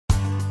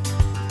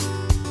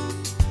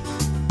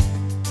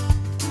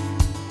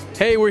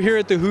Hey, we're here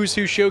at the Who's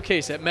Who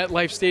Showcase at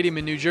MetLife Stadium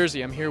in New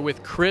Jersey. I'm here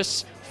with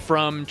Chris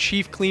from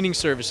Chief Cleaning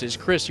Services.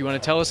 Chris, you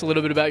want to tell us a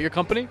little bit about your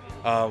company?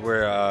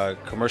 We're a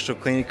commercial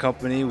cleaning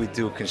company. We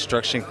do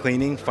construction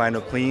cleaning,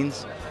 final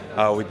cleans.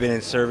 We've been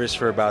in service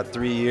for about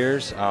 3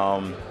 years.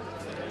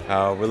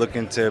 We're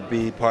looking to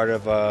be part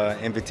of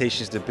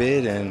invitations to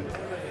bid and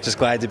just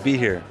glad to be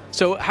here.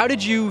 So how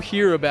did you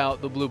hear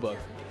about the Blue Book?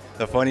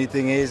 The funny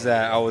thing is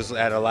that I was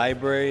at a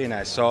library and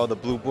I saw the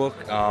Blue Book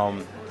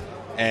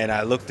and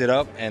I looked it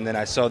up, and then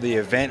I saw the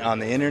event on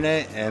the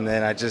internet, and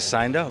then I just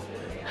signed up.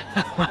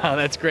 Wow,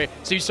 that's great.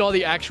 So you saw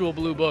the actual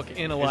Blue Book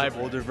in a It's library.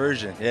 an older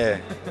version, yeah.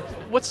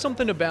 What's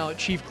something about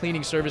Chief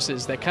Cleaning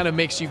Services that kind of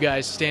makes you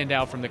guys stand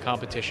out from the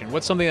competition?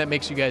 What's something that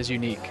makes you guys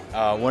unique?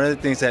 One of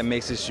the things that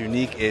makes us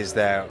unique is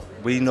that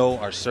we know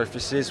our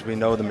surfaces, we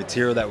know the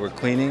material that we're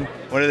cleaning.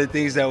 One of the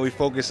things that we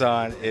focus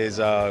on is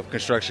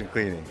construction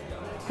cleaning.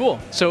 Cool.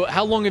 So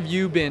how long have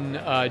you been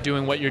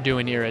doing what you're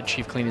doing here at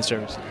Chief Cleaning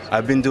Services?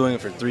 I've been doing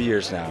it for 3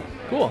 years now.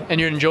 Cool. And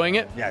you're enjoying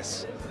it?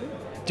 Yes.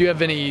 Do you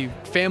have any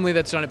family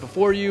that's done it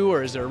before you,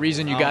 or is there a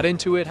reason you got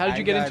into it? How did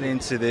you get into it? I got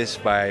into this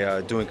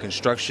by doing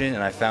construction,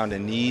 and I found a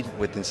need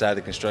inside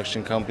the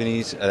construction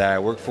companies that I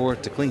work for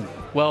to clean.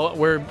 Well,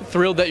 we're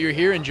thrilled that you're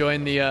here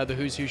enjoying the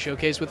Who's Who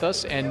Showcase with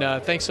us,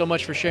 and thanks so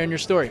much for sharing your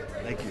story.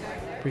 Thank you.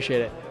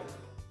 Appreciate it.